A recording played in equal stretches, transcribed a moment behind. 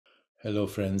Hello,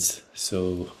 friends.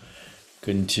 So,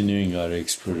 continuing our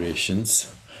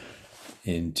explorations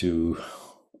into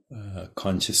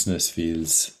consciousness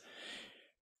fields,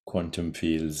 quantum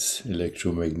fields,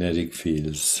 electromagnetic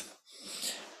fields,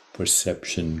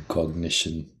 perception,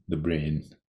 cognition, the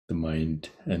brain, the mind,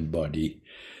 and body,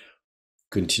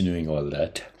 continuing all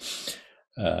that.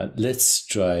 Let's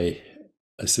try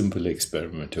a simple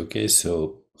experiment, okay?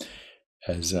 So,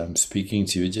 as I'm speaking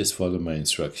to you, just follow my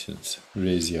instructions.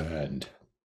 Raise your hand.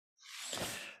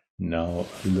 Now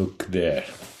look there,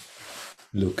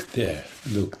 look there,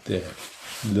 look there,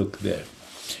 look there.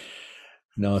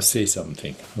 Now say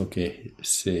something, okay? Let's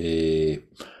say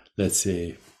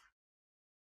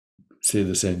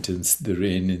the sentence, the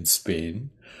rain in Spain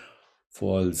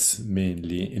falls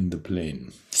mainly in the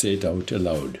plain. Say it out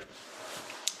aloud.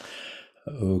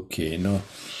 Okay, now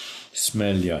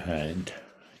smell your hand,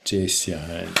 taste your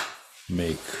hand,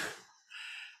 make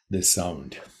the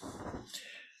sound.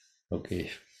 Okay,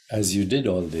 as you did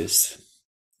all this,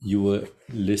 you were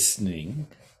listening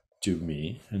to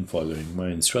me and following my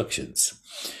instructions.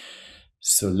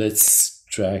 So let's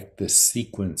track the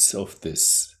sequence of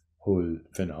this whole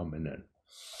phenomenon.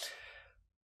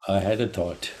 I had a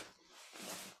thought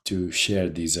to share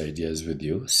these ideas with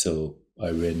you. So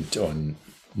I went on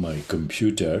my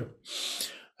computer,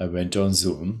 I went on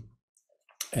Zoom,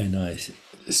 and I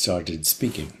started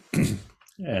speaking.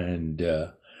 And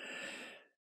the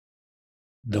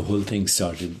whole thing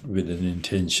started with an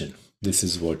intention. This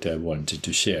is what I wanted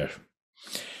to share.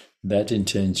 That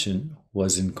intention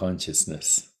was in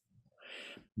consciousness.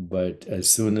 But as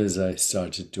soon as I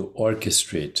started to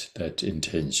orchestrate that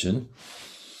intention,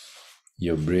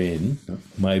 your brain,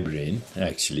 my brain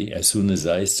actually, as soon as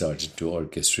I started to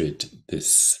orchestrate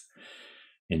this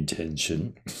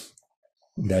intention,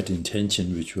 that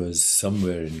intention which was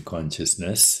somewhere in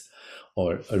consciousness,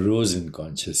 or arose in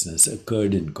consciousness,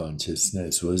 occurred in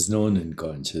consciousness, was known in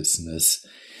consciousness,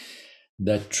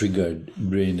 that triggered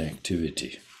brain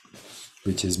activity,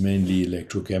 which is mainly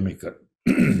electrochemical.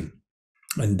 And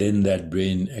then that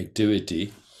brain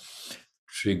activity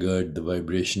triggered the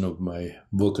vibration of my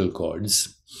vocal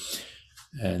cords,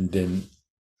 and then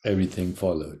everything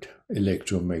followed.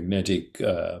 Electromagnetic,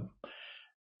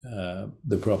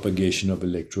 the propagation of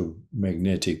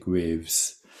electromagnetic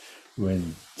waves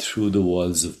went through the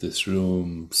walls of this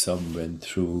room. Some went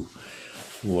through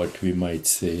what we might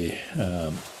say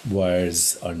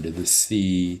wires under the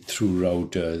sea, through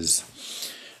routers.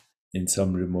 In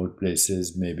some remote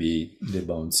places, maybe they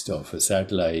bounced off a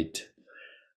satellite.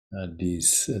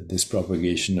 This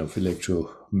propagation of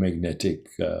electromagnetic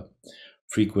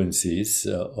frequencies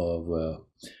of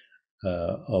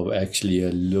actually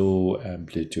a low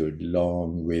amplitude,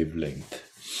 long wavelength,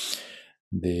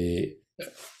 they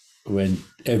went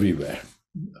everywhere,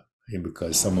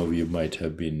 because some of you might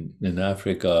have been in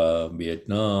Africa,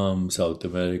 Vietnam, South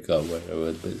America,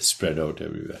 wherever, but spread out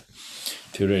everywhere.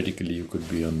 Theoretically, you could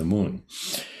be on the moon.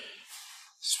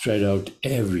 Spread out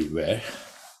everywhere,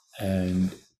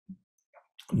 and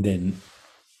then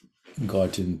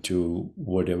got into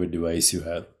whatever device you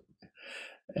have.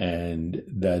 And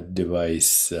that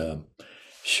device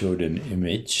showed an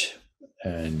image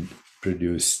and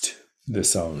produced the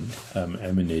sound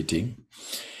emanating,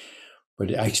 but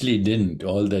it actually didn't.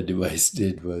 All that device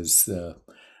did was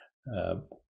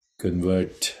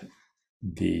convert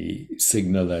the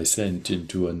signal I sent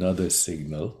into another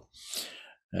signal,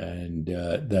 and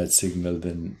that signal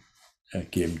then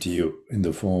came to you in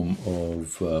the form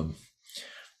of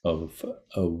a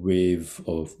wave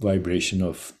of vibration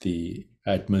of the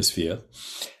atmosphere,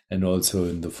 and also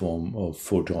in the form of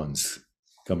photons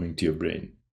coming to your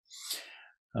brain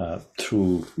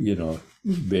through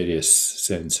various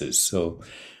senses. So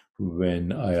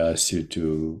when I asked you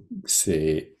to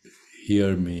say,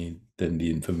 hear me, then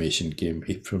the information came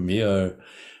from here.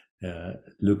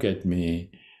 Look at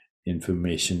me,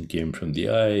 information came from the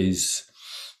eyes.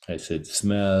 I said,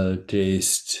 smell,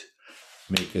 taste,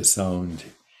 make a sound.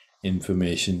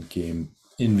 Information came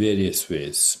in various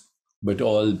ways, but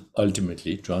all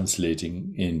ultimately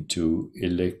translating into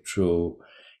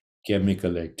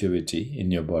electrochemical activity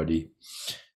in your body,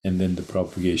 and then the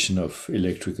propagation of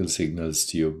electrical signals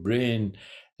to your brain.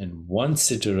 And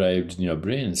once it arrived in your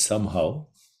brain, somehow,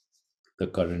 the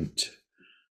current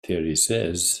theory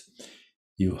says,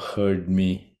 you heard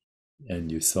me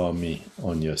and you saw me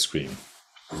on your screen.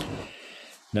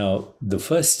 Now, the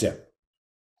first step,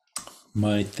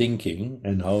 my thinking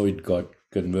and how it got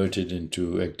converted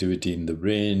into activity in the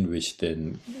brain, which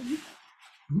then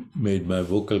made my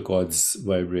vocal cords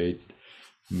vibrate,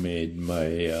 made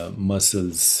my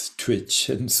muscles twitch,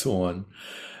 and so on.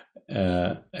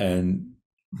 And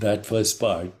that first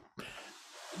part,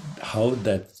 how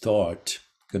that thought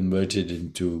converted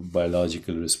into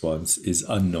biological response is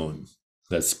unknown.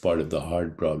 That's part of the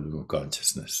hard problem of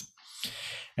consciousness.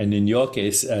 And in your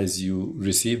case, as you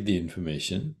receive the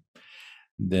information,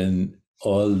 then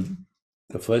all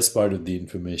the first part of the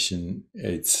information,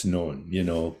 it's known,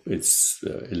 it's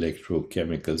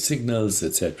electrochemical signals,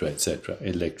 etc.,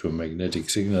 electromagnetic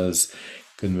signals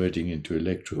converting into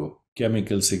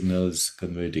electrochemical signals,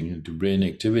 converting into brain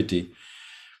activity.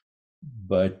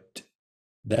 But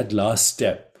that last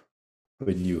step,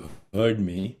 when you heard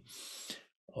me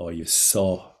or you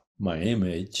saw my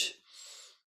image,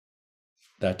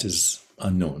 that is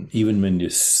unknown. Even when you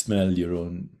smell your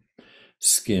own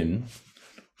skin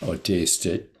or taste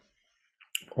it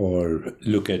or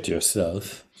look at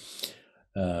yourself,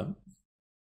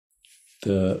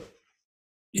 the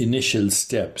initial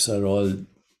steps are all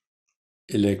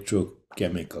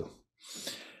electrochemical.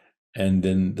 And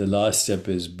then the last step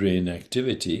is brain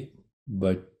activity.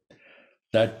 But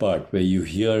that part where you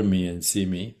hear me and see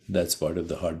me, that's part of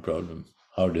the hard problem.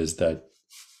 How does that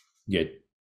get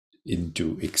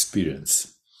into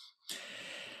experience?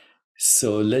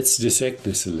 So let's dissect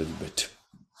this a little bit.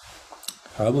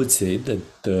 I would say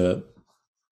that the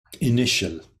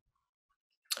initial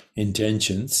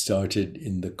intention started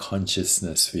in the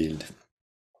consciousness field,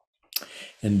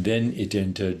 and then it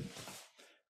entered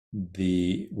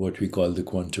what we call the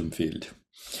quantum field,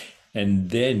 and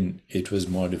then it was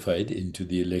modified into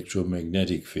the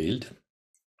electromagnetic field,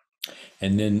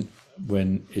 and then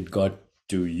when it got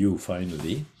to you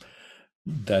finally,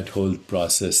 that whole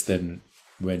process then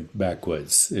went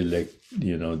backwards. The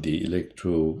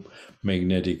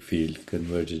electromagnetic field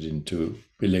converted into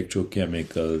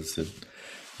electrochemicals, and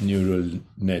neural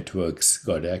networks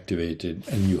got activated,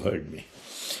 and you heard me.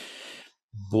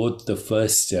 Both the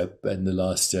first step and the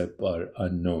last step are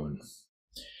unknown.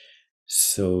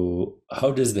 So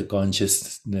how does the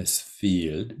consciousness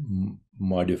field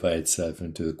modify itself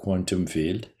into the quantum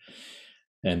field,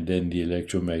 and then the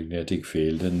electromagnetic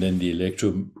field, and then the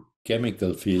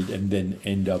electrochemical field, and then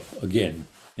end up again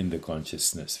in the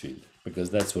consciousness field? Because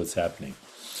that's what's happening.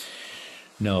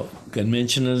 Now,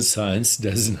 conventional science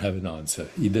doesn't have an answer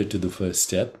either to the first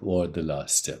step or the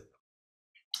last step.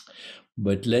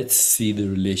 But let's see the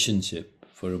relationship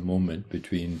for a moment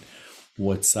between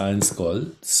what science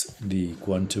calls the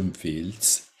quantum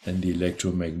fields and the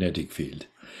electromagnetic field.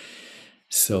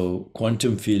 So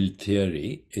quantum field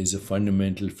theory is a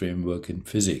fundamental framework in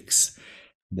physics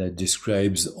that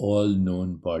describes all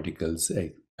known particles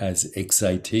as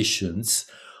excitations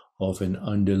of an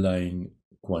underlying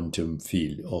quantum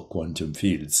field or quantum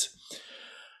fields.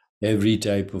 Every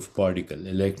type of particle,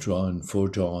 electron,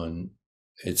 photon,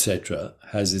 etc.,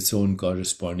 has its own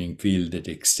corresponding field that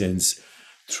extends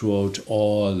throughout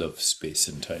all of space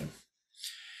and time.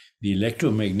 The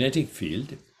electromagnetic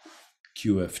field,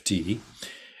 QFT,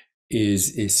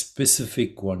 is a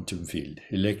specific quantum field.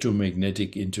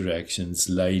 Electromagnetic interactions,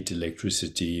 light,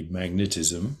 electricity,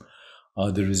 magnetism,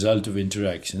 are the result of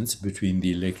interactions between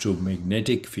the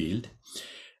electromagnetic field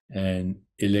and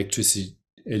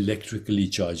electrically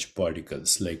charged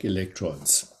particles like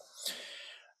electrons.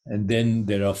 And then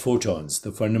there are photons.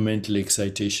 The fundamental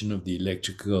excitation of the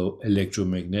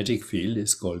electromagnetic field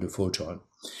is called a photon.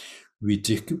 We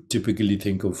typically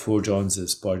think of photons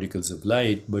as particles of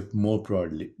light, but more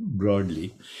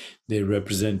broadly, they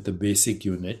represent the basic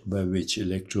unit by which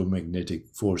electromagnetic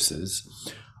forces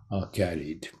are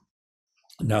carried.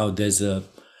 Now, there's a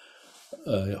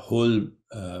whole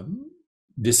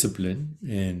discipline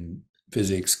in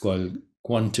physics called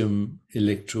quantum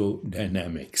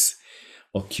electrodynamics,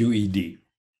 or QED.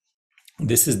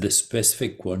 This is the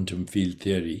specific quantum field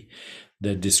theory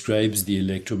that describes the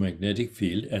electromagnetic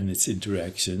field and its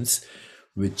interactions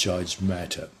with charged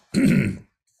matter.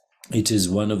 It is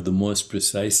one of the most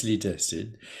precisely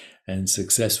tested and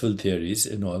successful theories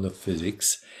in all of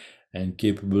physics, and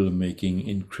capable of making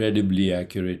incredibly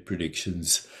accurate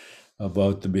predictions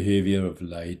about the behavior of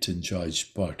light and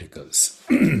charged particles.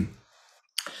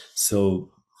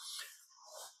 So,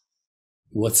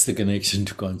 what's the connection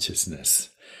to consciousness?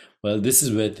 Well, this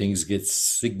is where things get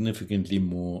significantly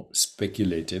more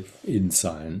speculative in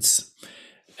science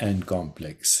and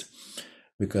complex.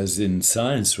 Because in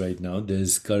science right now,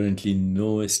 there's currently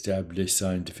no established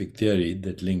scientific theory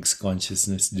that links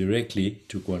consciousness directly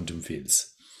to quantum fields.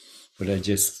 But I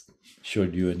just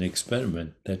showed you an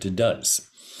experiment that it does.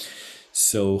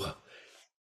 So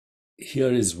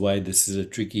here is why this is a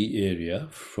tricky area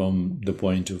from the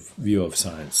point of view of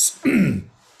science.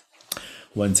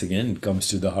 Once again, it comes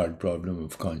to the hard problem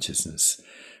of consciousness.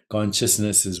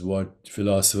 Consciousness is what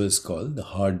philosophers call the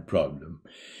hard problem.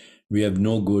 We have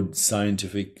no good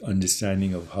scientific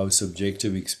understanding of how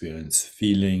subjective experience,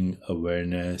 feeling,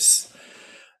 awareness,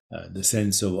 the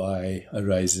sense of I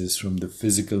arises from the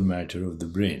physical matter of the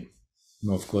brain.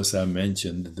 Now, of course, I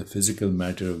mentioned that the physical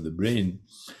matter of the brain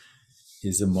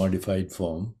is a modified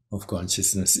form of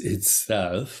consciousness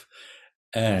itself,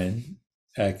 and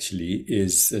actually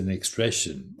is an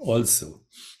expression also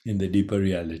in the deeper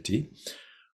reality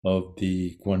of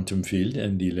the quantum field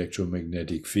and the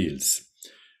electromagnetic fields.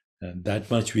 And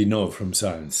that much we know from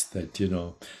science, that,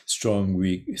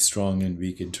 strong and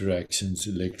weak interactions,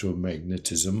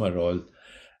 electromagnetism are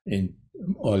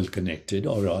all connected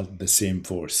or are the same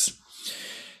force.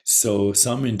 So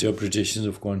some interpretations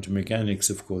of quantum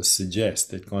mechanics, of course, suggest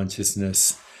that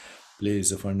consciousness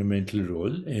plays a fundamental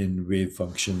role in wave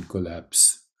function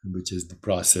collapse, which is the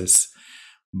process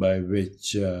by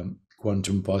which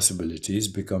quantum possibilities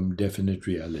become definite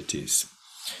realities.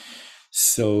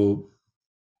 So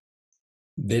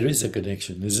there is a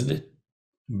connection, isn't it,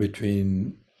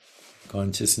 between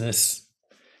consciousness,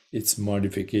 its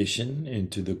modification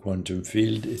into the quantum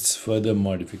field, its further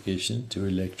modification to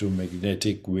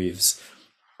electromagnetic waves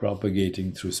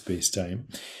propagating through space-time,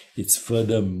 its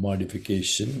further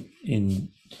modification in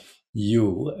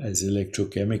you as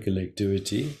electrochemical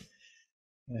activity,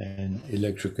 and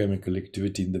electrochemical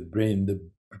activity in the brain, the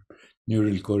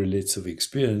neural correlates of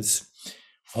experience.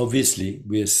 Obviously,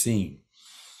 we are seeing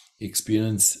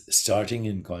experience starting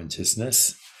in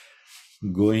consciousness,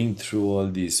 going through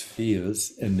all these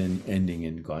fields, and then ending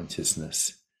in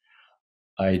consciousness.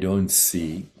 I don't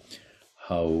see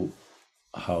how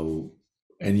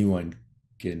anyone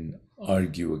can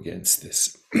argue against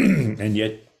this. And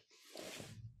yet,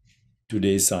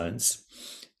 today's science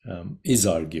is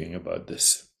arguing about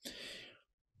this.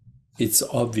 It's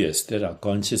obvious that our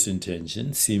conscious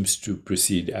intention seems to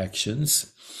precede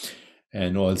actions,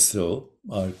 and also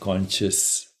our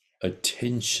conscious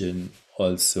attention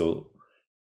also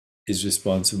is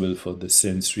responsible for the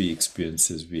sensory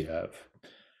experiences we have.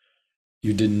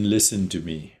 You didn't listen to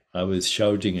me. I was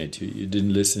shouting at you. You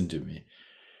didn't listen to me.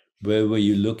 Where were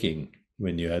you looking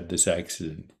when you had this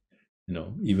accident?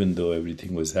 Even though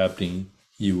everything was happening,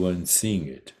 you weren't seeing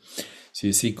it. So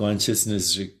you see, consciousness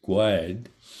is required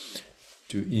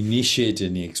to initiate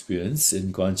any experience,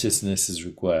 and consciousness is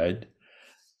required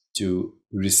to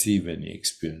receive any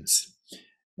experience.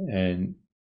 And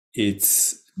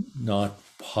it's not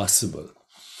possible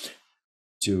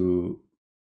to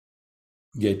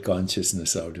get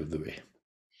consciousness out of the way.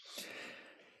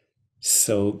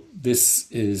 So this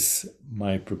is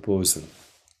my proposal.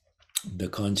 The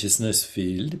consciousness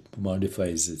field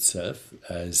modifies itself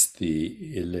as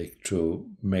the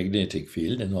electromagnetic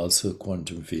field and also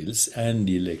quantum fields and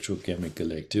the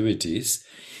electrochemical activities.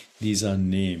 These are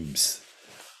names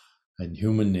and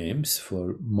human names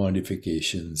for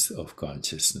modifications of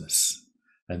consciousness.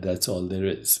 And that's all there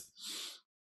is.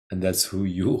 And that's who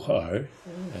you are,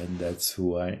 and that's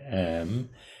who I am.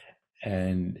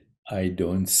 And I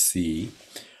don't see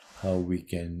how we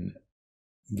can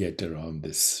get around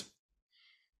this.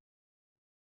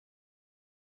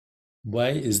 Why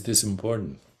is this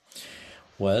important?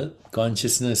 Well,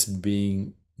 consciousness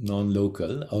being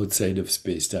non-local, outside of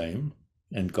space-time,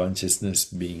 and consciousness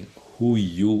being who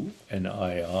you and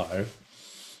I are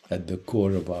at the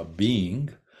core of our being,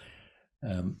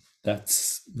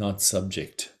 that's not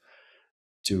subject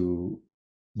to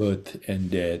birth and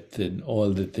death and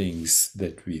all the things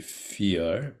that we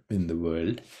fear in the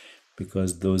world,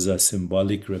 because those are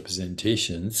symbolic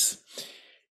representations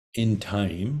in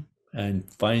time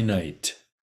and finite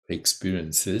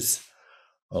experiences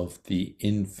of the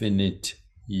infinite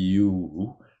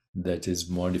you that is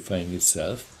modifying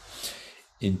itself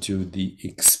into the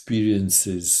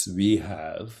experiences we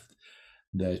have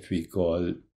that we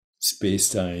call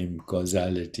space-time,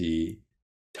 causality,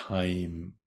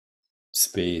 time,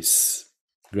 space,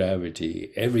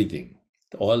 gravity, everything.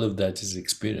 All of that is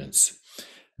experience.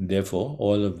 Therefore,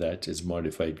 all of that is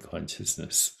modified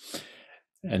consciousness.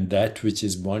 And that which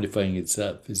is modifying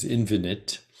itself is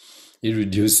infinite,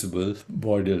 irreducible,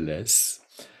 borderless,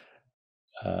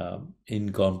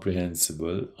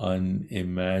 incomprehensible,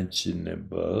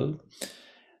 unimaginable,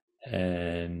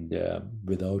 and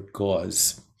without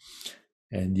cause.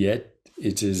 And yet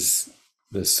it is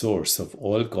the source of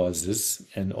all causes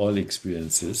and all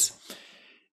experiences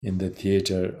in the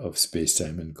theater of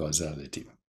space-time and causality.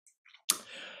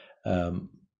 Let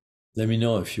me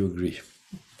know if you agree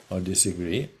or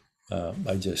disagree.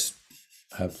 I just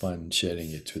have fun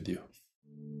sharing it with you.